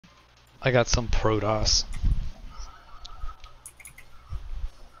I got some Protoss.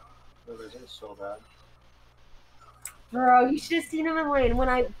 This is so bad. Bro, you should have seen him in lane when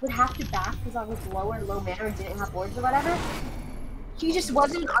I would have to back because I was low mana and didn't have boards or whatever. He just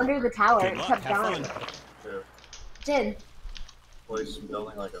wasn't under the tower and kept dying. Jin. Boys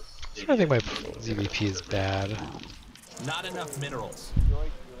building like a. I don't think my ZvP is bad. Not enough minerals.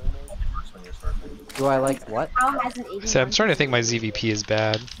 Do I like what? How has an 81? So I'm starting to think my ZvP is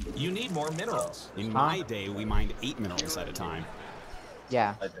bad. You need more minerals. In my day, we mined 8 minerals at a time.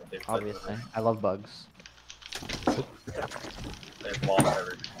 Yeah, obviously. I love bugs. They've lost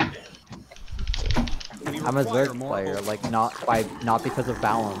every game. I'm a Zerg player, like not because of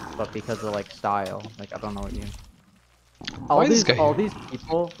balance, but because of like style. Like I don't know what you. All these people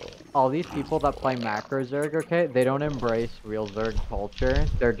that play macro Zerg, okay, they don't embrace real Zerg culture.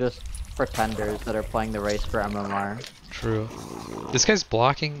 They're just pretenders that are playing the race for MMR. True. This guy's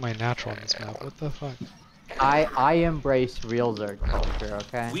blocking my natural on this map. What the fuck? I embrace real Zerg culture,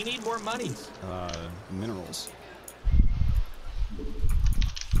 okay? We need more money. Minerals.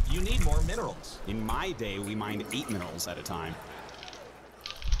 You need more minerals. In my day, we mined 8 minerals at a time.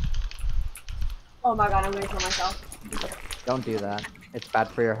 Oh my god, I'm gonna kill myself. Don't do that. It's bad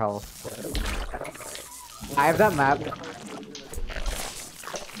for your health. I have that map.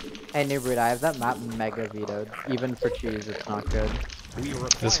 Hey NewBreed, I have that map mega vetoed. Even for cheese, it's not good.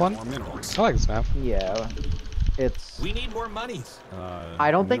 This one? I like this map. Yeah. It's... We need more money.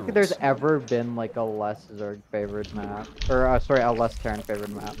 I don't think there's ever been like a less Zerg favored map. Or, sorry, a less Terran favored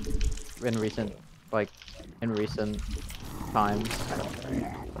map. In recent times.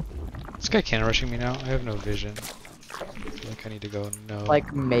 This guy can't rushing me now. I have no vision. I feel like I need to go no.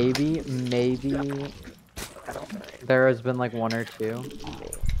 Like maybe there has been like 1 or 2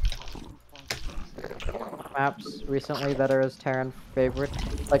 maps recently that are as Terran favorite.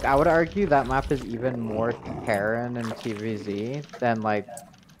 Like I would argue that map is even more Terran in TVZ than like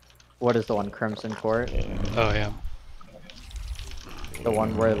what is the one, Crimson Court? Oh yeah. The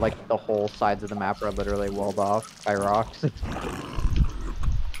one where like the whole sides of the map are literally walled off by rocks.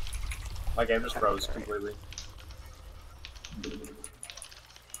 My game just froze completely.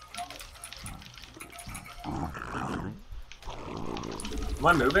 Am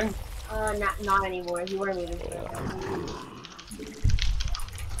I moving? Not anymore. You were moving.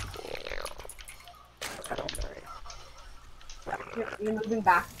 You're moving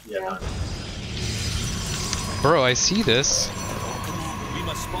back. Yeah. Bro, I see this. We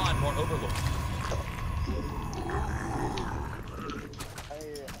must spawn more overlords.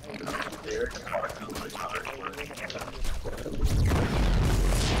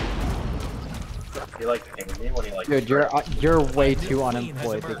 He like pinged me when he like. Dude, you're way too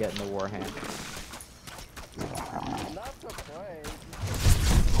unemployed to get into Warhammer.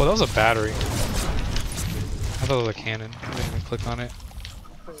 Oh, that was a battery. I thought it was a cannon. I didn't even click on it.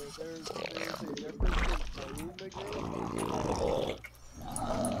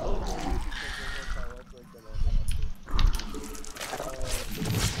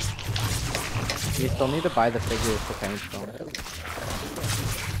 You still need to buy the figures to paint them.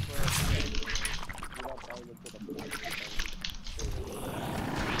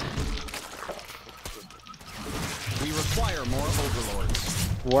 We require more overlords.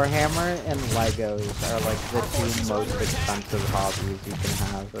 Warhammer and Legos are like the 2 most expensive hobbies you can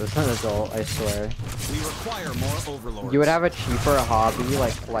have as an adult, I swear. We require more overlords. You would have a cheaper hobby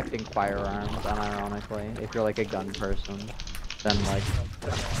like collecting firearms, unironically, if you're like a gun person, than like...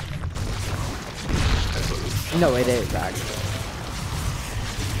 No, it is actually.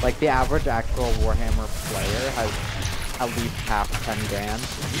 Like the average actual Warhammer player has at least half 10 grand,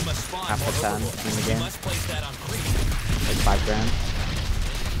 half a 10 in the game, like 5 grand.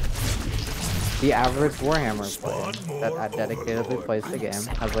 The average Warhammer player that dedicatedly plays the game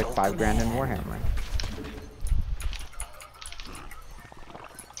has like 5 grand in Warhammer.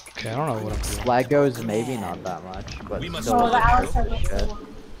 Okay, I don't know what I'm doing. Legos maybe not that much, but still shit.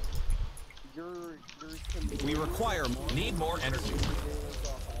 We require more. Need more energy.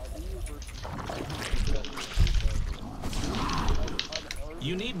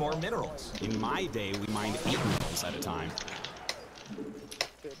 You need more minerals. In my day, we mined 8 minerals at a time.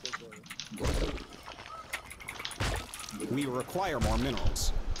 We require more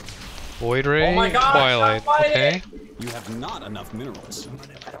minerals. Void Ray, Oh my God, Twilight. Okay. You have not enough minerals.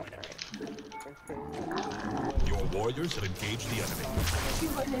 Your warriors have engaged the enemy.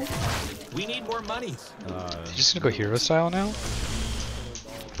 We need more money. You just gonna go hero style now?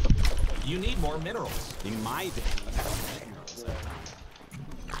 You need more minerals. In my day,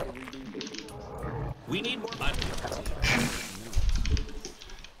 we need more money.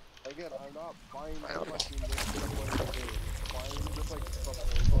 again, I'm not buying fucking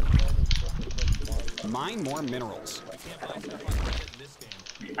this. Mine more minerals.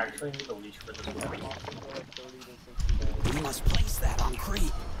 We actually need a leash for this one. We must place that on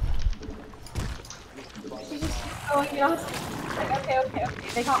creep. She just keeps going, you know? Like, okay.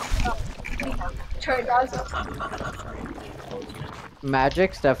 They got turn dogs.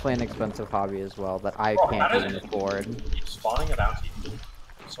 Magic's definitely an expensive hobby as well that I can't even afford. Keep spawning it out.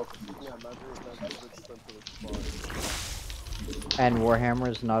 So Yeah, Magic is expensive. And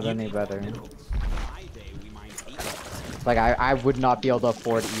Warhammer's not any better. Like, I would not be able to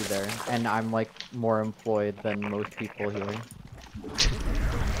afford either, and I'm like more employed than most people here.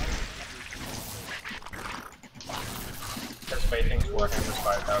 Because Faye thinks Warhammer's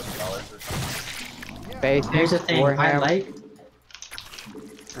 $5,000 or something. Faye Here's the thing, Warhammer,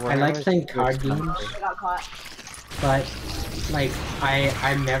 I like playing card games, Got caught. but like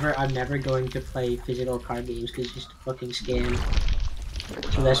I'm never going to play physical card games because it's just a fucking scam.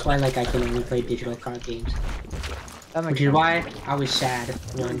 So that's why like I can only play digital card games. Which is why I was sad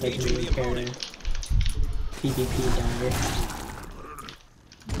when Benjamin Terra PvP died.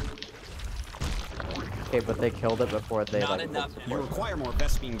 Okay, but they killed it before they Not like. enough. You require more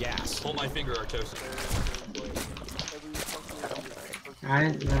Vespine gas. Pull my finger, Artosis. I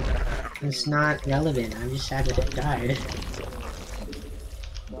don't know. It's not relevant. I'm just sad that it died.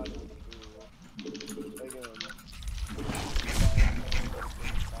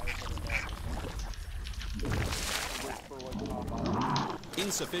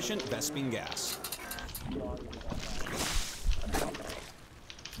 Insufficient Vespine gas.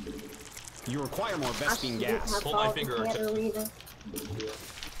 You require more Vespine gas. Pull my finger, Artosis.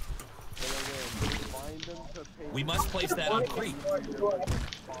 We must place that on creep.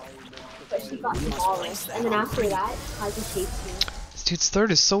 But she got demolished, and then after that, I just chased me. This dude's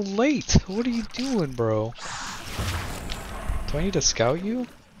third is so late. What are you doing, bro? Do I need to scout you?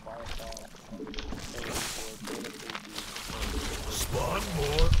 Spawn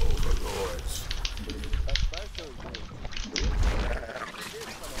more overlords.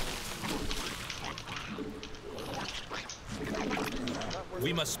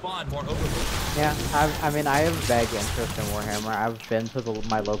 We must spawn more overlords. Yeah, I mean, I have vague interest in Warhammer. I've been to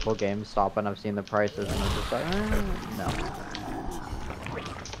my local GameStop and I've seen the prices and I'm just like, no.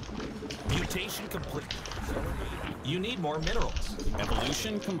 Mutation complete. You need more minerals.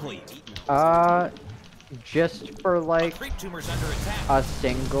 Evolution complete. Just for like Creep tumor's under attack. a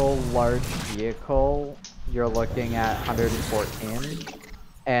single large vehicle, you're looking at 114.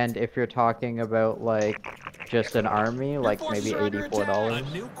 And if you're talking about like just an army, like maybe $84. A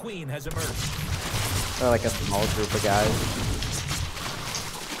new queen has emerged. Or like a small group of guys.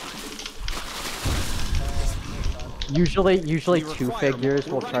 Usually two figures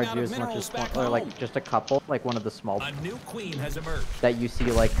will charge you as much as one, or like just a couple, like one of the small A new queen has emerged. that you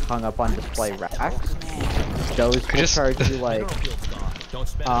see like hung up on display racks. Those will charge you like Don't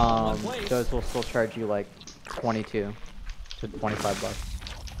spend it all in one place. those will still charge you like 22 to 25 bucks.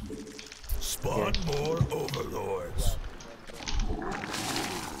 Spawn more overlords.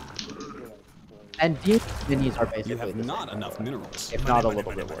 And these minis are You basically have the not same, enough minerals. if not a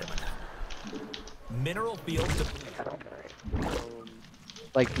little bit worse. Mineral field depleted.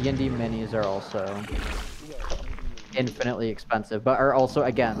 Like D&D minis are also infinitely expensive, but are also,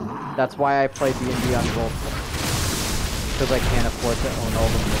 again, that's why I play D&D on both, because I can't afford to own all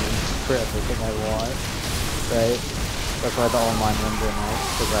the minis for everything I want, right? That's why the online ones are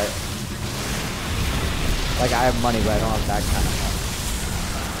nice, because I have money, but I don't have that kind of money.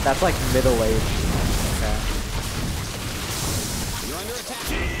 That's like middle-aged, okay? You're under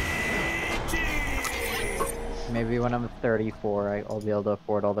attack. Maybe when I'm 34, I'll be able to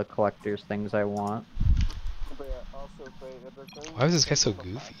afford all the collector's things I want. Why is this guy so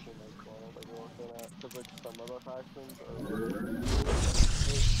goofy?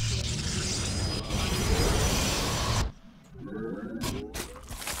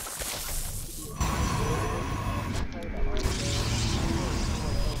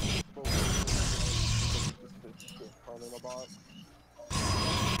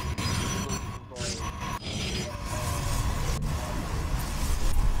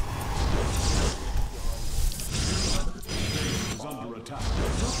 Is under attack.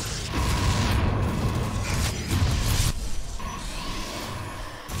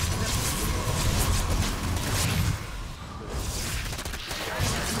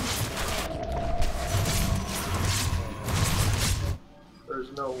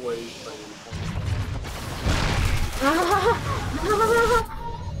 There's no way he's playing.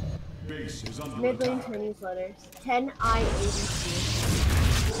 Base is under Mid lane attack. to newsletters. 10 I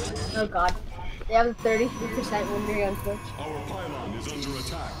ABC. Oh god. They have a 33% win rate on Twitch. Our pylon is under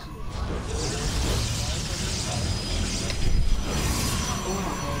attack.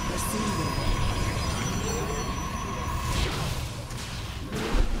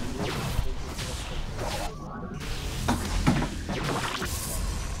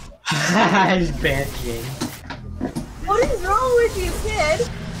 He's banishing. What is wrong with you, kid?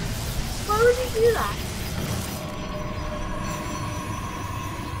 Why would you do that?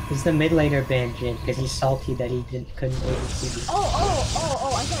 He's the mid laner banishing because he's salty that he couldn't ADC.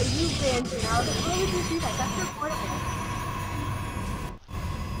 Oh, I thought you banned him. I was like, why would you do that? That's reportable.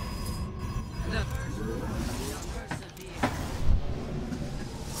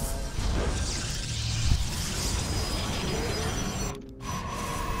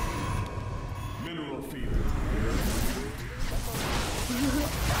 Mineral field.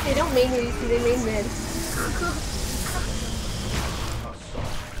 They don't main ADC, they main mid.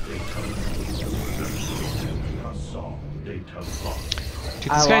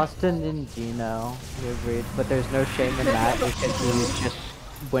 Dude, I this guy, lost in Ningino, NewBreed, but there's no shame in that because he was just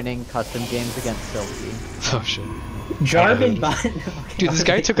winning custom games against Silky. oh shit. Jarvan bot. Dude, this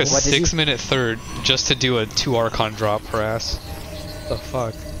guy took a What did he- 6-minute third just to do a 2 Archon drop harass. The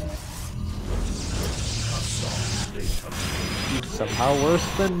fuck? Somehow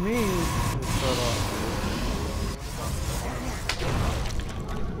worse than me.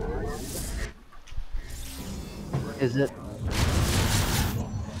 Is it?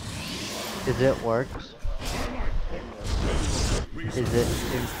 Is it works? Is it?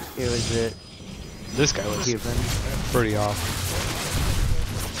 Is it This guy was even? pretty off.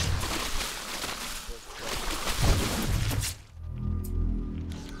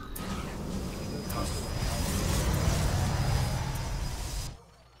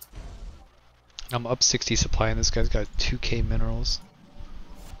 I'm up 60 supply and this guy's got 2k minerals.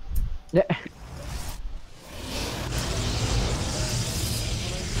 Yeah.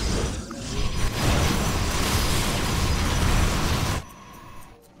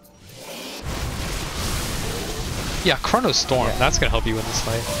 Yeah, Chrono Storm, that's gonna help you win this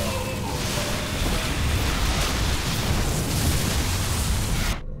fight.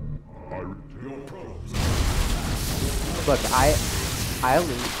 Look, I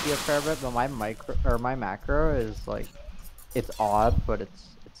lose a fair bit, but my my macro is like, it's odd, but it's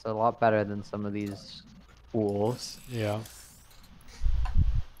a lot better than some of these fools. Yeah.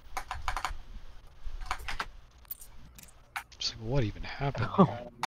 Just like, what even happened?